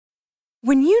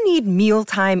When you need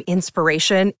mealtime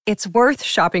inspiration, it's worth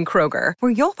shopping Kroger,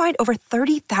 where you'll find over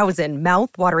 30,000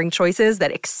 mouth-watering choices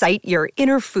that excite your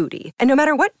inner foodie. And no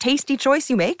matter what tasty choice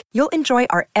you make, you'll enjoy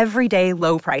our everyday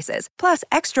low prices, plus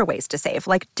extra ways to save,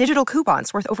 like digital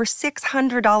coupons worth over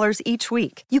 $600 each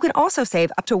week. You can also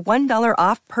save up to $1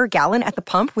 off per gallon at the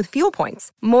pump with fuel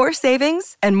points. More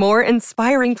savings and more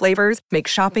inspiring flavors make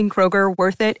shopping Kroger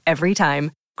worth it every time.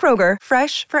 Kroger,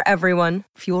 fresh for everyone.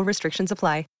 Fuel restrictions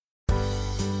apply.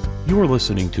 You are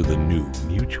listening to the new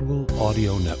Mutual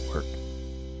Audio Network.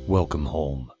 Welcome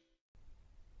home.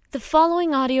 The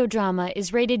following audio drama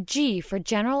is rated G for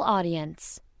general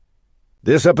audience.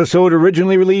 This episode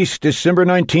originally released December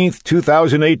 19th,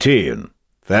 2018.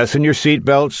 Fasten your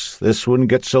seatbelts. This one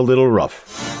gets a little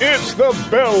rough. It's the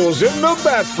Bells in the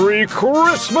Bat Free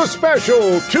Christmas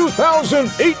Special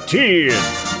 2018.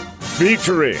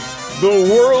 Featuring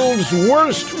the world's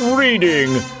worst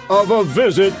reading of A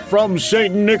Visit from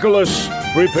St. Nicholas.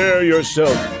 Prepare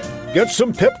yourself. Get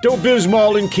some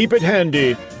Pepto-Bismol and keep it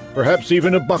handy. Perhaps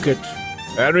even a bucket.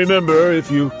 And remember,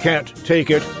 if you can't take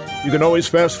it, you can always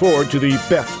fast forward to the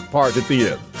Beth part at the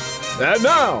end. And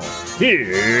now,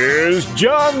 here's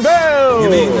John Bell. You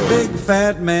mean the big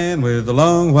fat man with the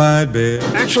long white beard?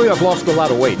 Actually, I've lost a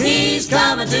lot of weight. He's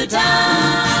coming to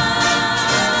town.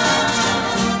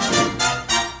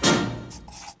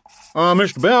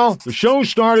 Mr. Bell, the show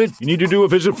started. You need to do A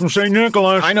Visit from St.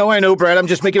 Nicholas. I know, Brad. I'm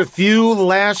just making a few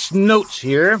last notes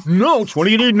here. Notes? What do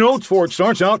you need notes for? It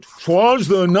starts out, "'Twas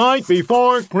the night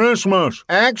before Christmas."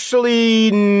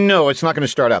 Actually, no, it's not going to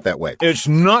start out that way. It's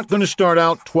not going to start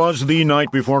out, "'Twas the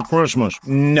night before Christmas."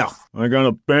 No. I got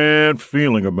a bad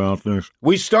feeling about this.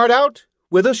 We start out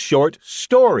with a short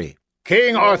story.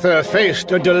 King Arthur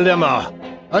faced a dilemma.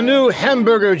 A new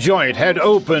hamburger joint had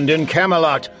opened in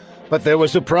Camelot, but there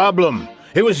was a problem.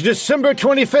 It was December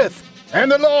 25th, and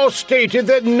the law stated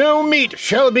that no meat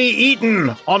shall be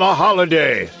eaten on a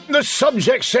holiday. The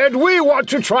subject said, "We want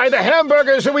to try the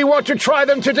hamburgers, and we want to try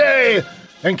them today."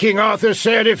 And King Arthur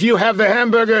said, "If you have the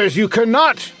hamburgers, you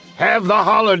cannot have the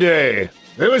holiday."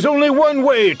 There was only one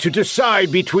way to decide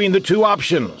between the two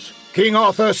options. King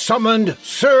Arthur summoned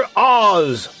Sir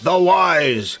Oz the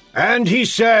Wise, and he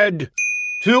said,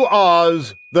 "To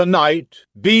Oz the night,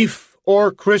 beef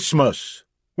or Christmas."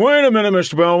 Wait a minute,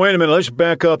 Mr. Bell. Wait a minute. Let's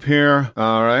back up here.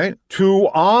 All right. To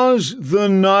Oz the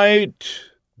night,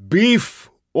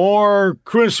 beef or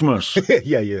Christmas?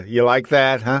 Yeah, you like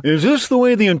that, huh? Is this the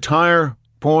way the entire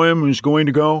poem is going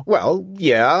to go? Well,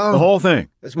 yeah. The whole thing?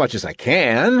 As much as I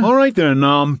can. All right, then.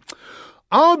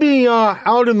 I'll be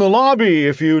out in the lobby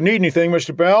if you need anything,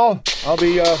 Mr. Bell. I'll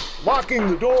be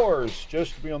locking the doors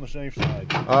just to be on the safe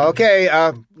side. Okay,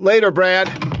 later,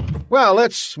 Brad. Well,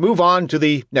 let's move on to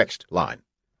the next line.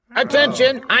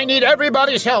 Attention, I need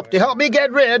everybody's help to help me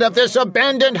get rid of this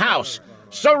abandoned house.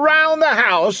 Surround the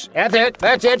house.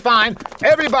 That's it, fine.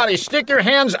 Everybody stick your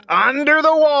hands under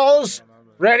the walls.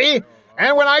 Ready?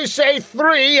 And when I say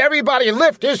 3, everybody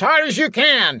lift as hard as you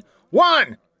can.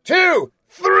 1, 2,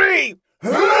 3.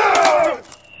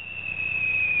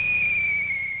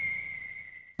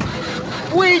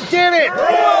 We did it!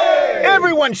 Hooray!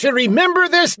 Everyone should remember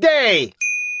this day.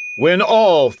 When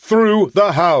all through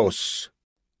the house.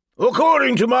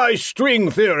 According to my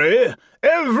string theory,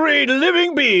 every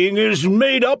living being is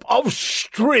made up of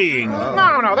string.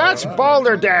 No, that's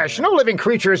balderdash. No living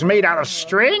creature is made out of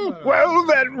string. Well,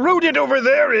 that rodent over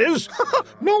there is.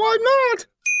 No, I'm not.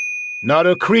 Not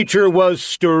a creature was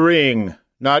string,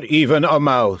 not even a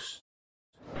mouse.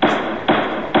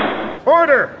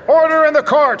 Order in the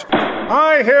court.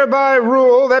 I hereby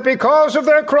rule that because of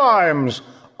their crimes,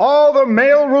 all the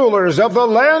male rulers of the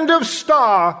land of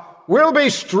Sta will be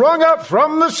strung up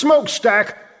from the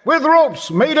smokestack with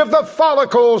ropes made of the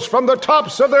follicles from the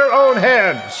tops of their own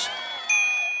heads.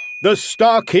 The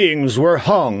Sta kings were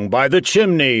hung by the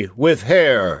chimney with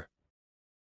hair.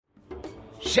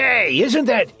 Say, isn't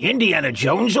that Indiana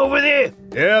Jones over there?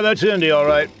 Yeah, that's Indy, all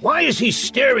right. Why is he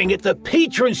staring at the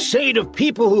patron saint of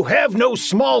people who have no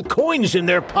small coins in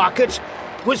their pockets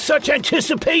with such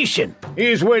anticipation?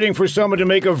 He's waiting for someone to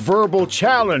make a verbal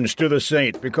challenge to the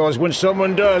saint, because when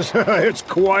someone does, it's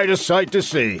quite a sight to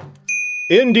see.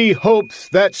 Indy hopes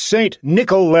that St.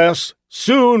 Nicholas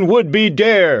soon would be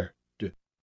dared.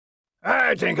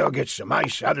 I think I'll get some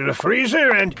ice out of the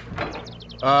freezer and...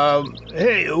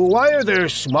 hey, why are there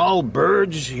small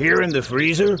birds here in the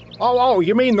freezer? Oh,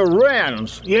 you mean the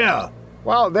wrens? Yeah.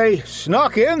 Well, they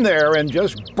snuck in there and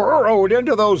just burrowed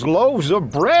into those loaves of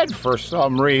bread for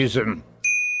some reason.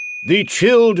 The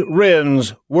chilled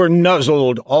wrens were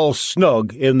nuzzled all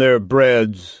snug in their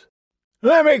breads.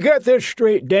 Let me get this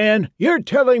straight, Dan. You're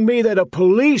telling me that a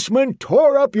policeman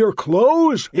tore up your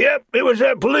clothes? Yep, it was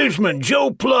that policeman,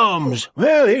 Joe Plums.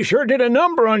 Well, he sure did a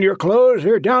number on your clothes.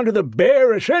 They're down to the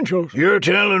bare essentials. You're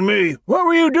telling me. What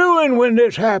were you doing when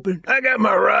this happened? I got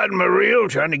my rod and my reel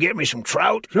trying to get me some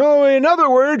trout. So, in other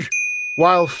words...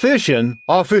 While fishing,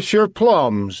 Officer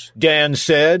Plums, Dan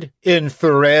said, in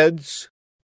threads.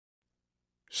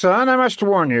 Son, I must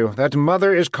warn you that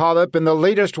Mother is caught up in the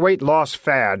latest weight loss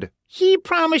fad. She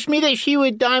promised me that she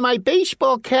would dye my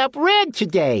baseball cap red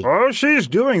today. Oh, she's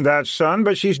doing that, son,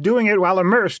 but she's doing it while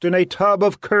immersed in a tub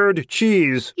of curd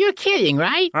cheese. You're kidding,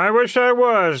 right? I wish I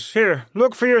was. Here,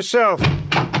 look for yourself.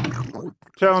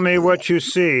 Tell me what you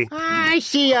see. I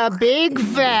see a big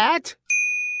vat.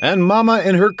 And Mama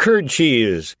in her curd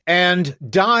cheese. And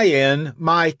dye in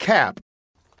my cap.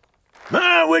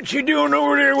 What you doing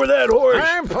over there with that horse?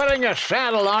 I'm putting a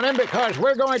saddle on him because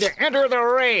we're going to enter the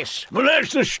race. Well,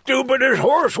 that's the stupidest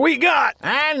horse we got.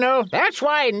 I know. That's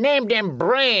why I named him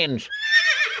Brains.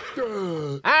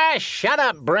 Shut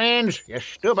up, Brains, you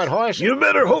stupid horse. You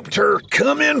better hope to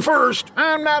come in first.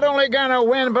 I'm not only gonna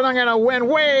win, but I'm gonna win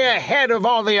way ahead of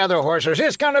all the other horses.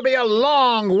 It's gonna be a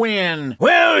long win.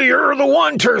 Well, you're the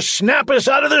one to snap us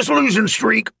out of this losing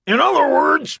streak. In other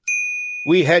words...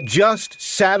 We had just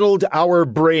saddled our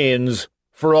brains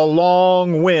for a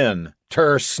long win.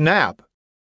 Ter snap.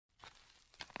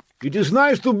 It is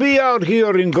nice to be out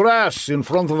here in grass in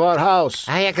front of our house.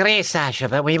 I agree, Sasha,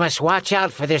 but we must watch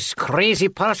out for this crazy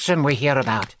person we hear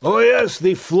about. Oh, yes,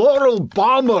 the floral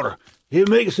bomber. He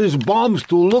makes his bombs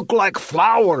to look like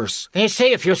flowers. They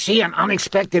say if you see an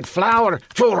unexpected flower,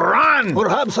 to run.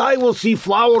 Perhaps I will see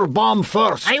flower bomb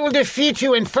first. I will defeat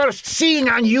you in first seeing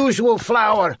unusual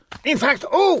flower. In fact,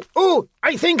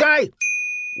 I think I...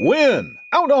 Win!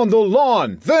 Out on the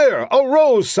lawn! There! A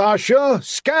rose, Sasha!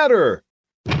 Scatter!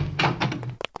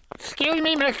 Excuse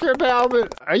me, Mr. Bell,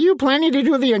 but are you planning to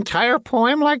do the entire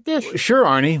poem like this? Sure,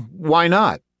 Arnie. Why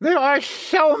not? There are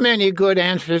so many good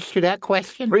answers to that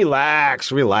question.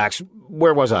 Relax.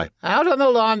 Where was I? Out on the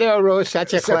lawn there arose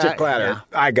such a clatter. Yeah.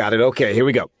 I got it. Okay, here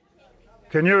we go.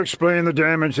 Can you explain the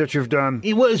damage that you've done?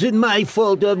 It wasn't my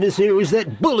fault, officer. It was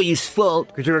that bully's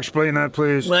fault. Could you explain that,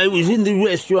 please? I was in the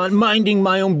restaurant minding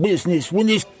my own business when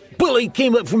this bully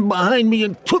came up from behind me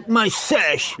and took my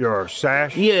sash. Your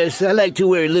sash? Yes, I like to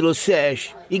wear a little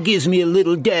sash. It gives me a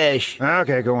little dash.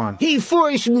 Okay, go on. He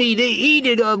forced me to eat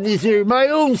it, officer, my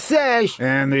own sash.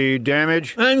 And the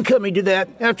damage? I'm coming to that.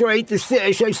 After I ate the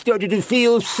sash, I started to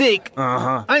feel sick.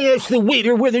 Uh-huh. I asked the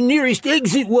waiter where the nearest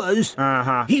exit was.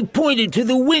 Uh-huh. He pointed to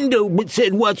the window but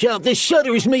said, "Watch out, the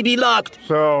shutters may be locked."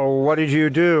 So, what did you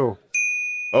do?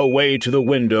 Away to the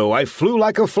window, I flew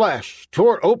like a flash,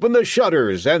 tore open the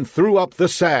shutters, and threw up the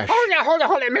sash.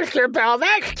 Hold it, Mr. Bell.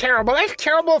 That's terrible. That's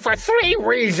terrible for 3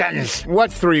 reasons.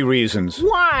 What 3 reasons?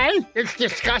 1, it's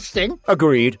disgusting.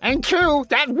 Agreed. And 2,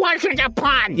 that wasn't a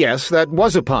pun. Yes, that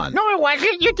was a pun. No, it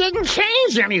wasn't. You didn't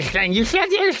change anything. You said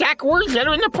the exact words that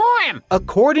are in the poem.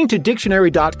 According to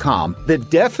dictionary.com, the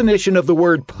definition of the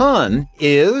word pun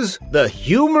is the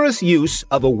humorous use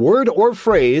of a word or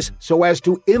phrase so as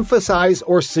to emphasize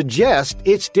or suggest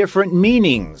its different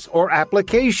meanings or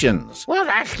applications. Well,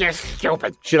 that's just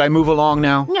stupid. Should I move along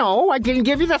now? No, I didn't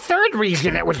give you the 3rd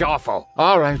reason it was awful.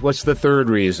 All right, what's the 3rd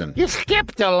reason? You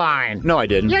skipped a line. No, I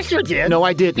didn't. Yes, you did. No,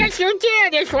 I didn't. Yes, you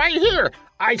did. It's right here.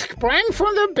 I sprang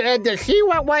from the bed to see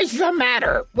what was the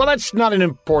matter. Well, that's not an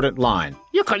important line.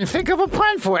 You couldn't think of a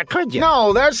pun for it, could you?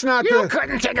 No, that's not You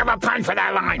couldn't think of a pun for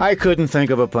that line. I couldn't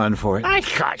think of a pun for it. I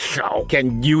thought so.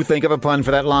 Can you think of a pun for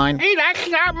that line? Hey, that's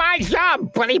not my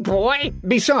job, buddy boy.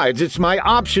 Besides, it's my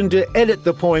option to edit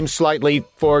the poem slightly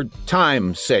for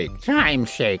time's sake.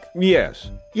 Time's sake?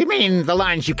 Yes. You mean the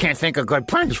lines you can't think of good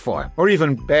puns for? Or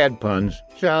even bad puns.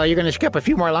 So you're going to skip a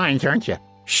few more lines, aren't you?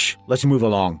 Shh, let's move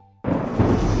along.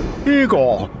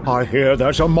 Igor, I hear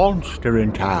there's a monster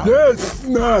in town. Yes,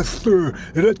 master.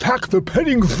 It attacked the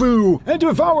petting zoo and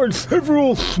devoured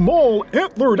several small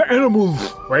antlered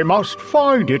animals. We must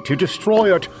find it to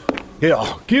destroy it. Here,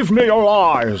 give me your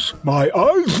eyes. My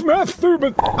eyes, master,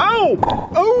 but... Ow!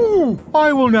 Oh!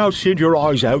 I will now send your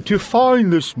eyes out to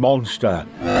find this monster.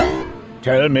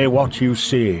 Tell me what you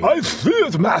see. I see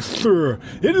it, master.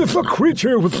 It is a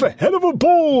creature with the head of a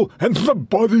bull and the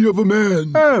body of a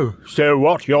man. Oh, so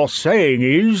what you're saying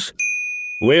is...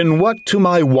 When what to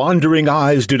my wandering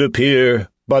eyes did appear,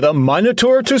 but a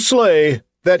minotaur to slay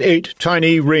that ate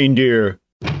tiny reindeer.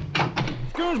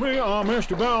 Excuse me,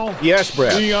 Mr. Bell. Yes,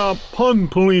 Brad. The pun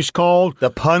police called. The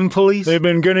pun police? They've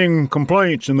been getting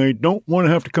complaints and they don't want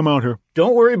to have to come out here.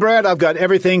 Don't worry, Brad. I've got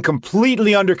everything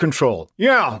completely under control.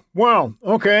 Yeah, well,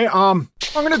 okay,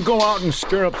 I'm gonna go out and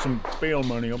stir up some bail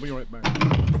money. I'll be right back.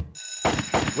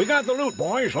 We got the loot,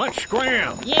 boys. Let's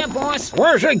scram. Yeah, boss.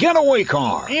 Where's the getaway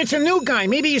car? It's a new guy.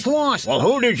 Maybe he's lost. Well,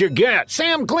 who did you get?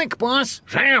 Sam Glick, boss.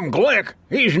 Sam Glick?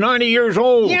 He's 90 years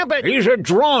old. Yeah, but... He's a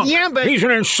drunk. Yeah, but... He's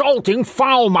an insulting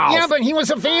foul mouth. Yeah, but he was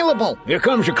available. Here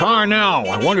comes your car now.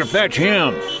 I wonder if that's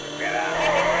him.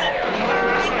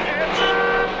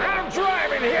 I'm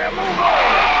driving here. Move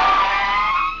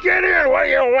on. Get in. What are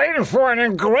you waiting for? An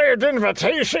engraved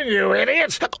invitation, you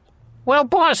idiots. Well,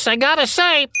 boss, I gotta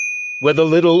say... With a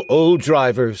little old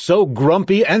driver so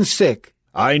grumpy and sick,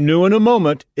 I knew in a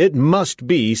moment it must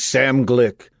be Sam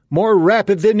Glick. More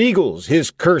rapid than eagles,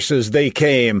 his curses they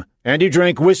came, and he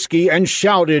drank whiskey and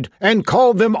shouted and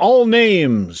called them all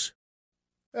names.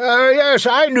 Yes,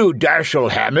 I knew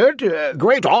Dashiell Hammett,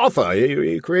 great author.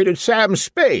 He created Sam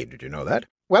Spade. Did you know that?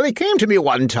 Well, he came to me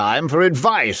one time for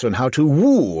advice on how to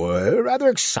woo a rather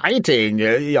exciting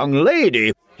young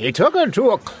lady. He took her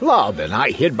to a club, and I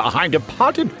hid behind a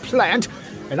potted plant,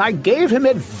 and I gave him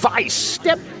advice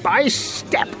step by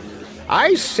step.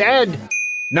 I said,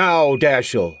 "Now,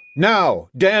 Dashiell. Now,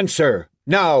 dancer.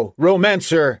 Now,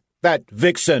 romancer. That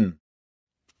vixen."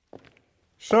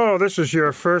 So, this is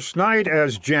your first night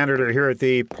as janitor here at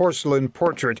the Porcelain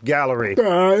Portrait Gallery.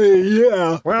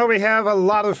 Yeah. Well, we have a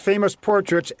lot of famous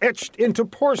portraits etched into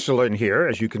porcelain here,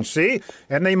 as you can see,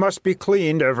 and they must be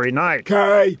cleaned every night.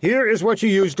 Okay. Here is what you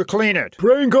use to clean it.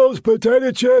 Pringles,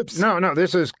 potato chips. No,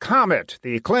 this is Comet,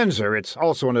 the cleanser. It's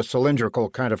also in a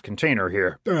cylindrical kind of container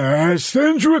here.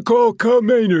 Cylindrical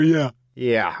container, yeah.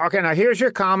 Yeah. Okay, now here's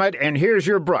your Comet, and here's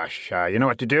your brush. You know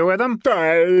what to do with them?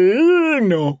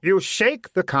 No. You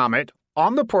shake the Comet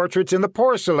on the portraits in the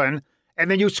porcelain, and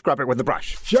then you scrub it with the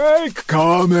brush. Shake,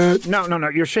 Comet. No.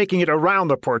 You're shaking it around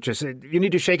the portraits. You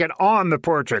need to shake it on the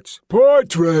portraits.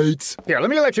 Portraits. Here, let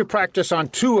me let you practice on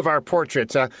two of our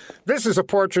portraits. This is a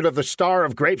portrait of the star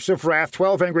of Grapes of Wrath,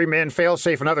 12 Angry Men,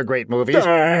 Failsafe, and other great movies.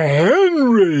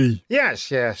 Henry. Yes,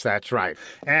 that's right.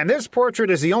 And this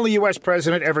portrait is the only U.S.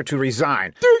 president ever to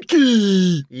resign.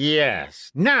 Dicky.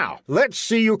 Yes. Now, let's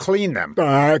see you clean them.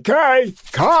 Okay.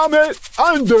 Comet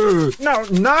under. No,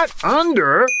 not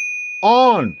under.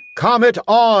 On. Comet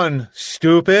on,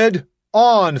 stupid.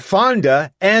 On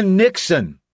Fonda and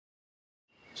Nixon.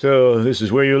 So, this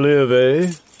is where you live,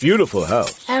 eh? Beautiful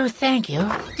house. Oh, thank you.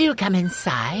 Do come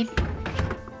inside.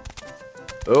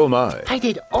 Oh, my. I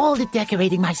did all the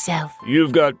decorating myself.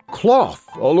 You've got cloth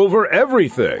all over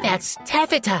everything. That's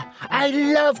taffeta. I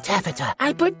love taffeta.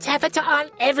 I put taffeta on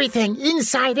everything,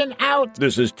 inside and out.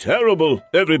 This is terrible.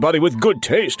 Everybody with good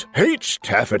taste hates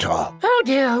taffeta. Oh,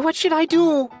 dear. What should I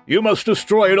do? You must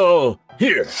destroy it all.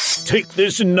 Here, take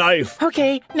this knife.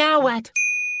 Okay, now what?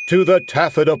 To the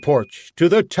taffeta porch, to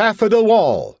the taffeta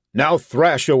wall. Now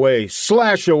thrash away,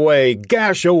 slash away,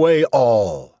 gash away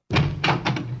all.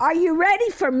 Are you ready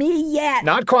for me yet?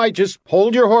 Not quite, just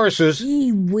hold your horses.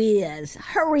 Gee whiz,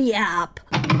 hurry up.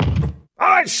 All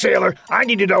right, sailor, I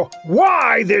need to know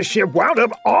why this ship wound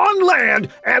up on land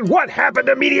and what happened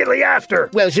immediately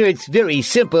after. Well, sir, it's very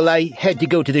simple. I had to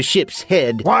go to the ship's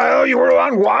head. While you were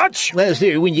on watch? Well,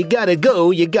 sir, when you gotta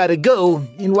go, you gotta go.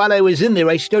 And while I was in there,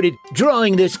 I started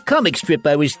drawing this comic strip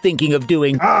I was thinking of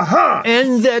doing. Uh-huh.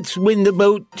 And that's when the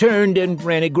boat turned and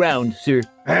ran aground, sir.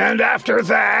 And after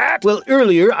that? Well,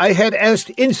 earlier I had asked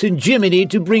Ensign Jiminy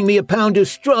to bring me a pound of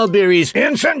strawberries.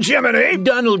 Ensign Jiminy?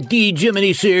 Donald D.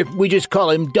 Jiminy, sir. We just call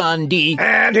him Don D.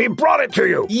 And he brought it to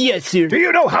you? Yes, sir. Do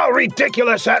you know how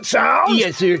ridiculous that sounds?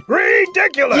 Yes, sir.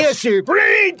 Ridiculous? Yes, sir.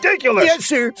 Ridiculous? Yes,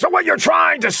 sir. So what you're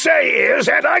trying to say is,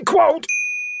 and I quote,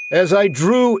 As I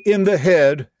drew in the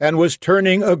head and was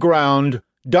turning aground,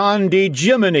 Don D.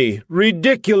 Jiminy,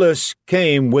 ridiculous,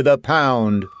 came with a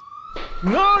pound.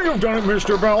 Now you've done it,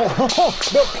 Mr. Bell.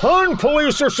 The pun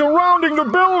police are surrounding the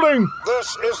building.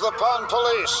 This is the pun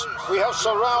police. We have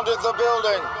surrounded the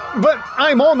building. But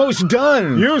I'm almost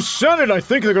done. You said it. I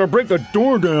think they're going to break the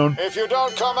door down. If you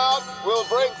don't come out, we'll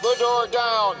break the door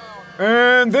down.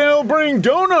 And they'll bring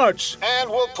donuts. And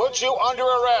we'll put you under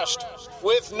arrest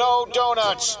with no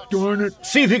donuts. Darn it.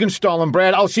 See if you can stall them,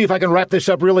 Brad. I'll see if I can wrap this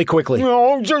up really quickly.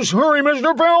 No, just hurry,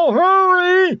 Mr. Bell.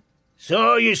 Hurry.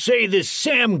 So you say this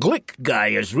Sam Glick guy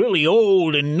is really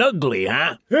old and ugly,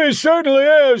 huh? He certainly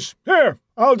is. Here,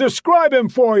 I'll describe him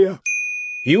for you.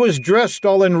 He was dressed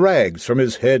all in rags from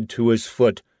his head to his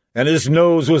foot, and his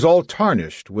nose was all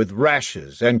tarnished with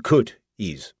rashes and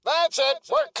cooties. That's it.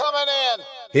 We're coming in.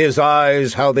 His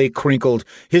eyes, how they crinkled.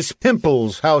 His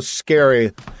pimples, how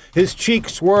scary. His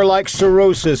cheeks were like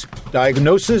cirrhosis.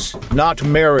 Diagnosis, not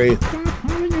Mary.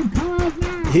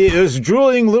 His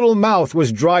drooling little mouth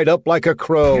was dried up like a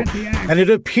crow, and it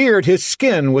appeared his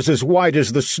skin was as white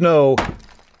as the snow.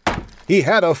 He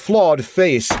had a flawed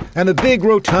face and a big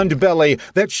rotund belly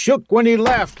that shook when he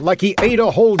laughed like he ate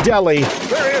a whole deli.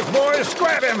 There he is, boys.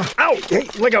 Grab him. Ow! Hey,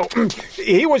 let go.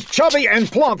 He was chubby and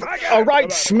plump, a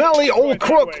right smelly old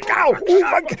crook. Ow! Ooh,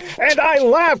 and I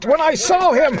laughed when I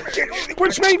saw him,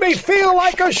 which made me feel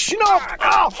like a schnook.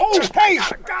 Oh, hey!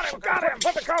 Got him.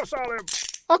 Put the cuffs on him.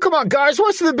 Oh, come on, guys.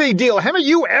 What's the big deal? Haven't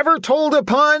you ever told a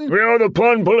pun? We are the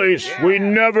pun police. Yeah. We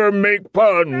never make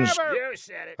puns. Never. You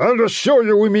said it. And to show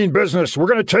you we mean business, we're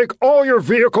going to take all your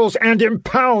vehicles and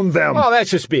impound them. Oh,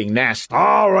 that's just being nasty.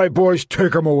 All right, boys,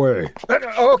 take them away.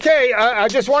 Okay, I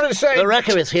just wanted to say... The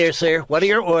wrecker is here, sir. What are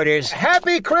your orders?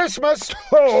 Happy Christmas.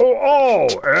 To all,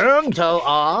 and... To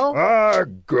all?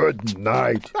 Good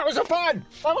night. That was a pun.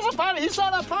 That was a pun. He saw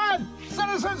the pun.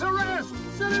 Citizens arrest.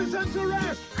 Citizens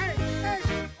arrest. Hey.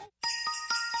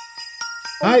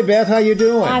 Hi, Beth. How you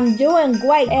doing? I'm doing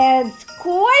great. It's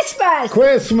Christmas.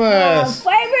 Christmas.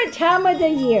 My favorite time of the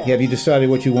year. Have you decided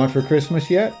what you want for Christmas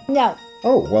yet? No.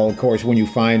 Oh, well, of course, when you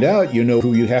find out, you know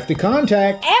who you have to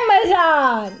contact.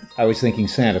 Amazon. I was thinking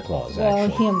Santa Claus, actually. Well,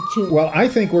 him too. Well, I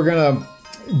think we're going to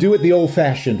do it the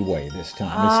old-fashioned way this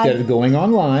time. Instead of going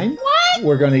online, what?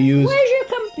 We're going to use... Where's your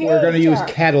computer? We're going to use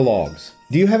catalogs.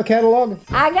 Do you have a catalog?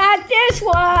 I got this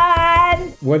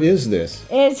one. What is this?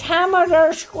 It's Hammer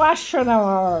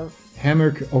Schlemmer.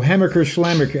 Hammaker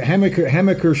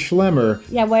Schlemmer.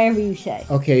 Yeah, whatever you say.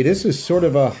 Okay, this is sort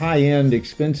of a high-end,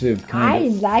 expensive kind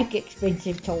of... I like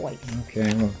expensive toys.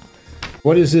 Okay, well...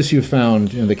 What is this you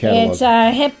found in the catalog? It's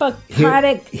a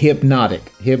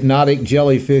hypnotic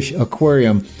jellyfish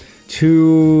aquarium.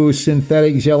 2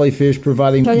 synthetic jellyfish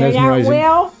providing mesmerizing... So they're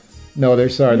not real? No, they're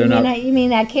not. You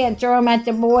mean I can't throw them at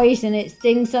the boys and it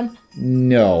stings them?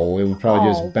 No, it would probably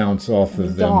just bounce off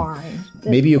of them. Darn.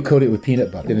 Maybe you coat it with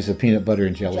peanut butter. Then it's a peanut butter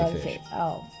and jellyfish.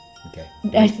 Oh. Okay.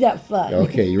 That's not fun.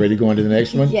 Okay, you ready to go on to the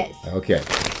next one? Yes. Okay.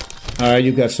 All right,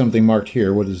 you've got something marked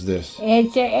here. What is this?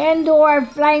 It's an indoor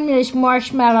flameless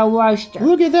marshmallow roaster.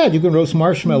 Look at that. You can roast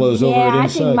marshmallows over it inside. Yeah, I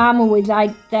think Mama would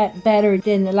like that better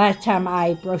than the last time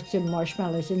I roasted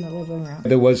marshmallows in the living room.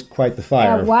 There was quite the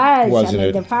fire, wasn't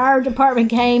it? The fire department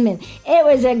came and it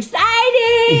was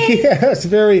exciting. Yes,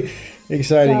 very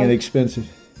exciting and expensive.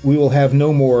 We will have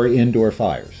no more indoor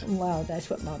fires. Well, that's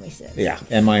what Mommy says. Yeah,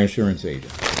 and my insurance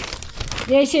agent.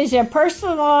 This is a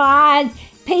personalized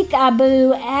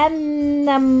peekaboo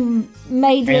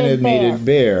animated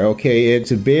bear. Okay,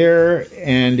 it's a bear,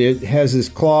 and it has this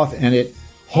cloth, and it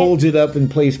holds it up and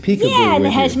plays peekaboo. Yeah, and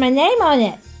it has my name on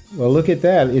it. Well, look at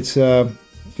that. It's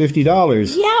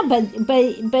 $50. Yeah, but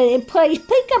it plays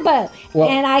peekaboo,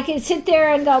 and I can sit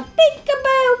there and go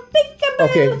peekaboo, peekaboo.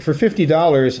 Okay, for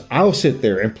 $50, I'll sit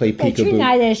there and play peekaboo. But you're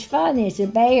not as fun as a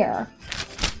bear.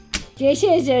 This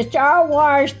is a Star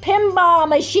Wars pinball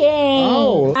machine.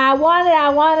 Oh. I want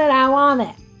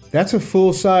it. That's a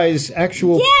full-size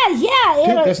actual...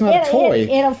 Yeah. That's not a toy.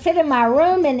 It'll fit in my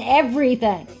room and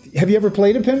everything. Have you ever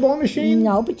played a pinball machine?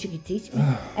 No, but you can teach me.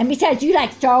 And besides, you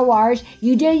like Star Wars.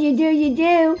 You do. You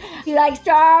like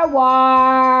Star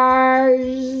Wars.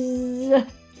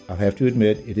 I'll have to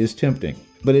admit, it is tempting.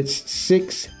 But it's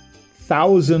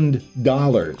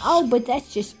 $6,000. Oh, but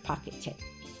that's just pocket change.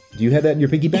 Do you have that in your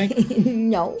piggy bank?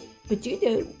 No, but you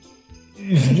do.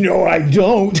 No, I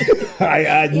don't.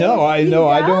 I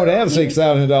don't have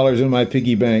 $6,000 in my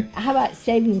piggy bank. How about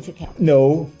savings account?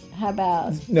 No. How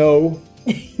about? No.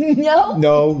 No?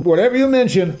 No. Whatever you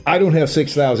mention, I don't have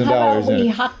 $6,000 How about in we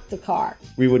it. huck the car?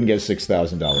 We wouldn't get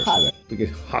 $6,000 for that. We could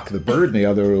huck the bird in the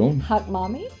other room. Huck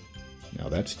Mommy? Now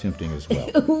that's tempting as well.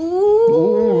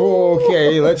 Ooh.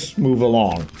 Okay, let's move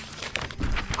along.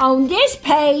 On this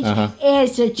page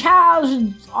is a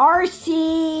child's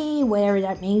RC, whatever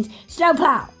that means,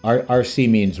 snowplow. RC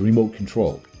means remote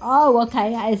control. Oh,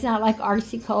 okay. It's not like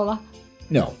RC Cola.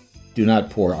 No, do not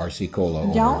pour RC Cola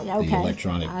over the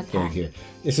electronic thing here.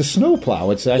 It's a snowplow.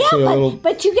 It's actually a little.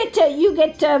 But you get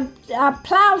to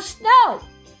plow snow.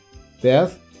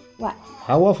 Beth? What?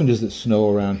 How often does it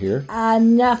snow around here?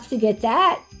 Enough to get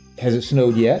that. Has it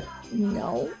snowed yet?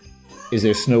 No. Is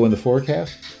there snow in the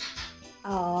forecast?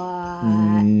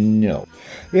 No.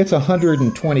 It's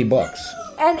 $120.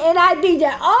 And I'd be the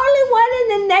only one in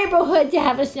the neighborhood to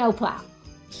have a snowplow.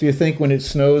 So you think when it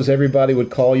snows, everybody would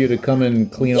call you to come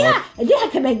and clean off? Yeah, I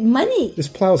could make money. This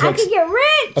plow's like I could get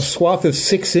rich. A swath of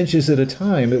 6 inches at a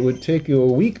time. It would take you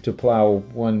a week to plow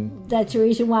one. That's the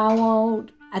reason why I want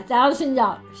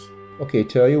 $1,000. Okay,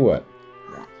 tell you what.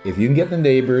 If you can get the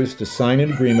neighbors to sign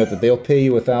an agreement that they'll pay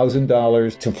you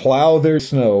 $1,000 to plow their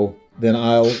snow, then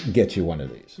I'll get you one of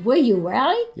these. Will you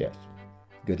really? Yes.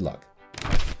 Good luck.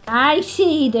 I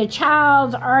see the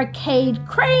Child's Arcade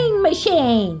crane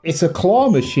machine. It's a claw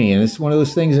machine. It's one of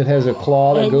those things that has a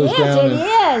claw that goes down. It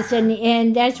is,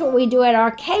 and that's what we do at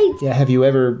arcades. Yeah, have you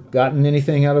ever gotten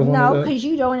anything out of one of No, those? because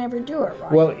you don't ever do it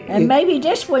right. Well, and maybe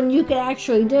this one you could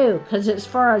actually do, because it's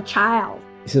for a child.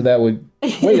 So that would...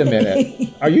 Wait a minute.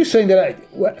 Are you saying that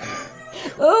what?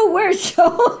 Oh, we're so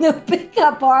on the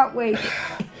pickup, aren't we?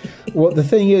 Well, the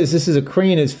thing is, this is a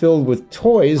crane that's filled with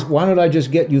toys. Why don't I just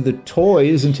get you the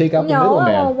toys and take out the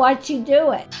middleman? No, I won't watch you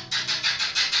do it.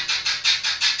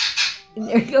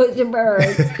 There goes the bird.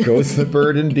 Goes the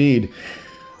bird indeed.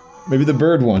 Maybe the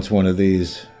bird wants one of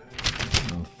these.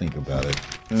 I'll think about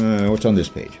it. What's on this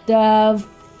page? The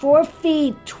 4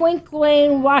 feet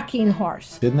twinkling rocking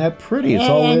horse. Isn't that pretty? It's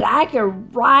and I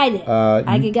could ride it.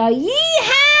 I could go,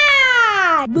 yeehaw!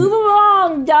 Move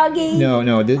along, doggy.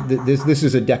 No. This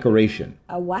is a decoration.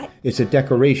 A what? It's a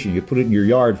decoration. You put it in your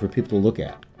yard for people to look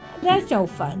at. That's no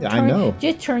fun. I know.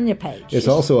 Just turn the page. It's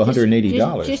also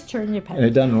 $180. Just turn the page. And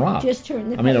it doesn't rock. Just turn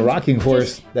the page. I mean, a rocking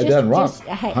horse, that doesn't rock.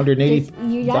 Hey,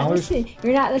 $180?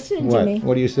 You're not listening What? to me.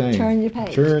 What are you saying? Turn the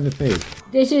page. Turn the page.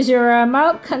 This is a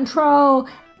remote control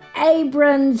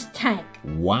Abrams tank.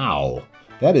 Wow.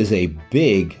 That is a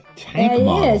big tank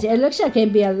model. It is. It looks like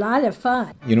it'd be a lot of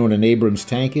fun. You know what an Abrams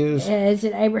tank is? Is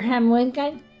it Abraham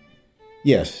Lincoln?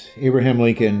 Yes. Abraham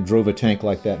Lincoln drove a tank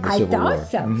like that in the Civil War. I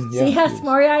thought so. Mm-hmm. See how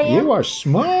smart I am? You are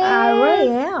smart. I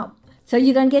really am. So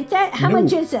you gonna get that? How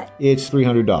much is it? It's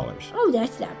 $300. Oh,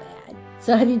 that's not bad.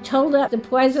 So have you totaled up the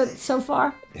presents so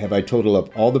far? Have I totaled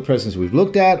up all the presents we've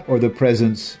looked at or the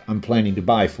presents I'm planning to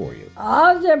buy for you?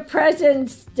 All the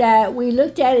presents that we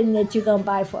looked at and that you're going to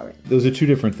buy for me. Those are two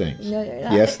different things. No, they're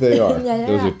not. Yes, they are. No, they're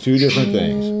Those not. are two different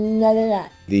things. No, they're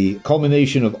not. The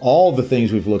culmination of all the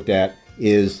things we've looked at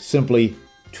is simply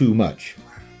too much.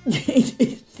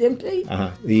 Simply?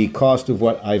 The cost of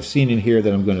what I've seen in here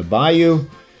that I'm going to buy you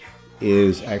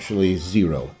is actually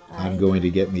 $0. I'm going to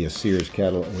get me a Sears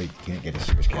catalog. Wait, you can't get a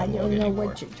Sears catalog I don't know anymore.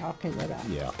 what you're talking about.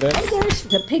 Yeah. Oh, there's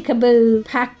the Peekaboo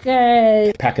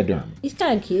Pachyderm. He's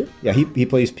kind of cute. Yeah, he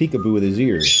plays peekaboo with his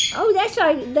ears. Oh, that's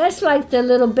like the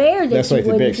little bear that That's you like the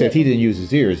bear, wouldn't except get. he didn't use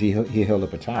his ears. He held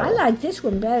up a towel. I like this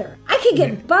one better. I could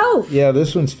get both. Yeah,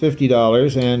 this one's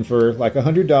 $50, and for like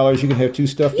 $100, you can have two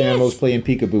stuffed animals playing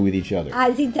peekaboo with each other.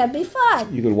 I think that'd be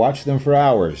fun. You could watch them for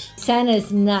hours.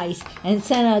 Santa's nice, and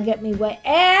Santa will get me whatever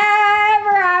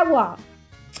I want.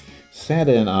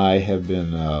 Santa and I have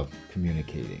been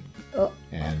communicating,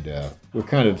 and we're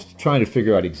kind of trying to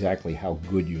figure out exactly how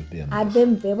good you've been. I've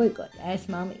been very good. Ask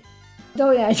Mommy.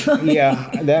 Don't ask Mommy. Yeah,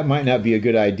 that might not be a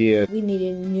good idea. We need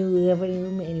a new living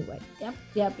room anyway.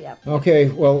 Yep. Okay,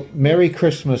 well, Merry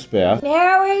Christmas, Beth.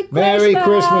 Merry Christmas! Merry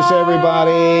Christmas,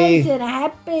 everybody! And a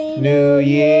Happy New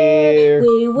Year!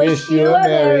 We wish you a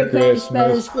Merry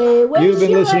Christmas. We wish You've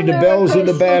been you listening a to Merry Bells in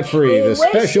the Christmas. Bat Free, the We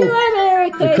special, wish you a Merry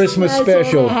the Christmas and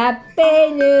special. a Happy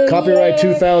New Copyright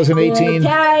Year. 2018 Good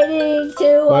tidings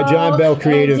to by John all, Bell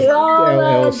Creative, and to all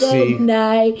LLC. a good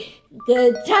night.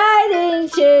 Good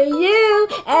tidings to you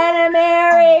and a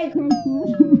Merry Christmas.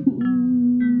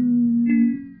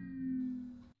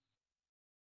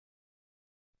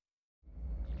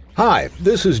 Hi,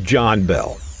 this is John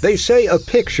Bell. They say a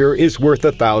picture is worth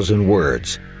 1,000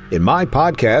 words. In my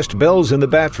podcast, Bells in the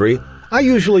Bat Free, I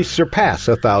usually surpass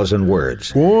 1,000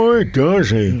 words. Boy, does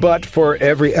he. But for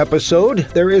every episode,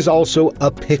 there is also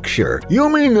a picture. You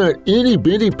mean that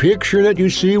itty-bitty picture that you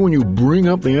see when you bring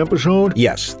up the episode?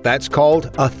 Yes, that's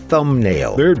called a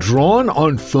thumbnail. They're drawn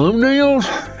on thumbnails?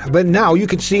 But now you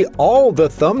can see all the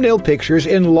thumbnail pictures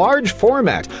in large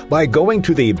format by going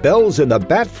to the Bells in the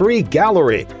Bat Free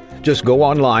gallery. Just go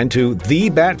online to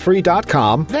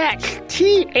thebatfree.com. That's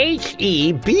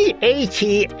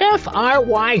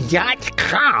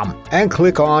TheBatFry.com. And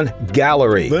click on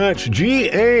Gallery. That's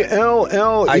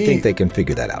Gally. I think they can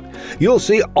figure that out. You'll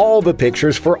see all the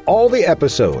pictures for all the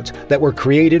episodes that were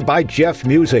created by Jeff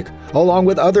Music, along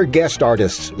with other guest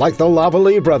artists like the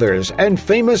Lavalley Brothers and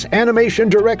famous animation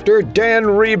director Dan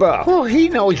Reba. Oh, he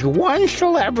knows one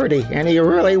celebrity, and he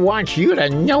really wants you to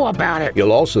know about it.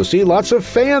 You'll also see lots of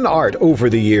fan art over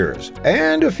the years,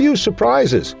 and a few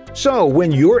surprises. So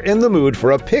when you're in the mood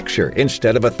for a picture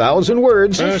instead of 1,000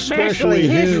 words, especially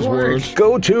his words,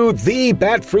 go to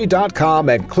thebatfree.com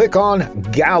and click on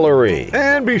Gallery.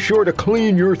 And be sure to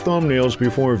clean your thumbnails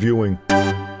before viewing.